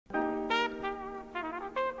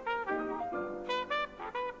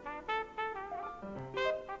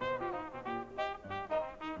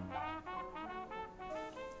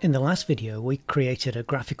In the last video we created a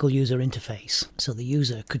graphical user interface so the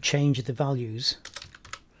user could change the values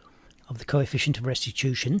of the coefficient of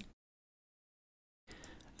restitution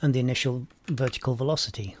and the initial vertical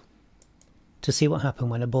velocity to see what happened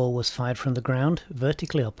when a ball was fired from the ground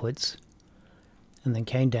vertically upwards and then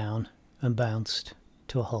came down and bounced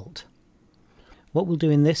to a halt. What we'll do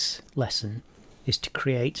in this lesson is to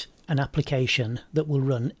create an application that will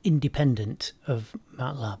run independent of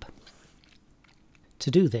Matlab. To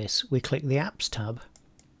do this, we click the Apps tab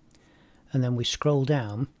and then we scroll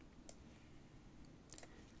down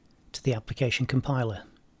to the application compiler.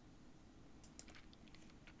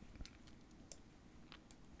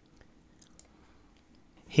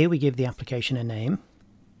 Here we give the application a name,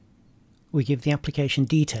 we give the application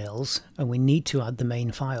details, and we need to add the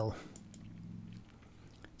main file.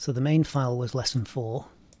 So the main file was lesson 4,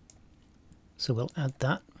 so we'll add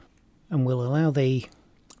that and we'll allow the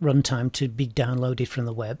runtime to be downloaded from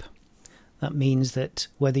the web. That means that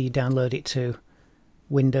whether you download it to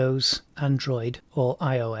Windows, Android or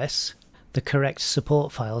iOS, the correct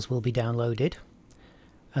support files will be downloaded,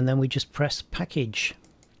 and then we just press package.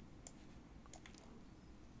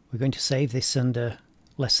 We're going to save this under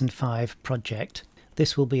lesson 5 project.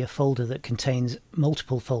 This will be a folder that contains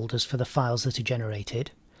multiple folders for the files that are generated.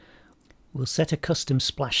 We'll set a custom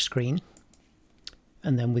splash screen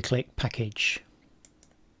and then we click package.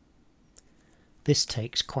 This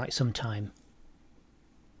takes quite some time.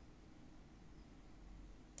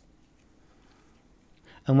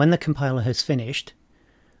 And when the compiler has finished,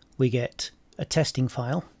 we get a testing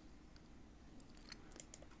file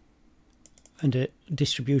and a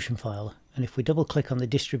distribution file. And if we double click on the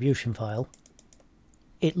distribution file,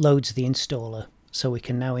 it loads the installer, so we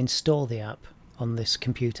can now install the app on this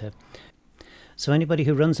computer. So anybody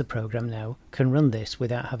who runs the program now can run this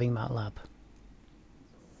without having Matlab.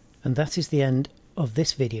 And that is the end of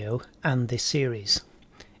this video and this series.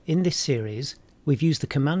 In this series we've used the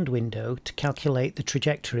command window to calculate the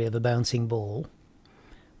trajectory of a bouncing ball.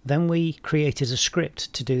 Then we created a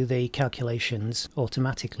script to do the calculations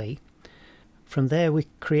automatically. From there we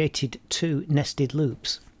created 2 nested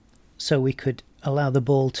loops so we could allow the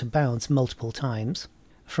ball to bounce multiple times.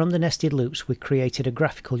 From the nested loops we created a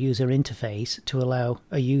graphical user interface to allow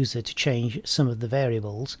a user to change some of the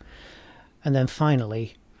variables. And then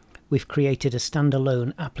finally we've created a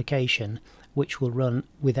standalone application which will run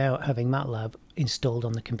without having Matlab installed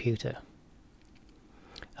on the computer.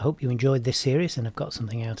 I hope you enjoyed this series and have got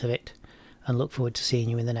something out of it, and look forward to seeing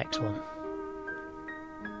you in the next one.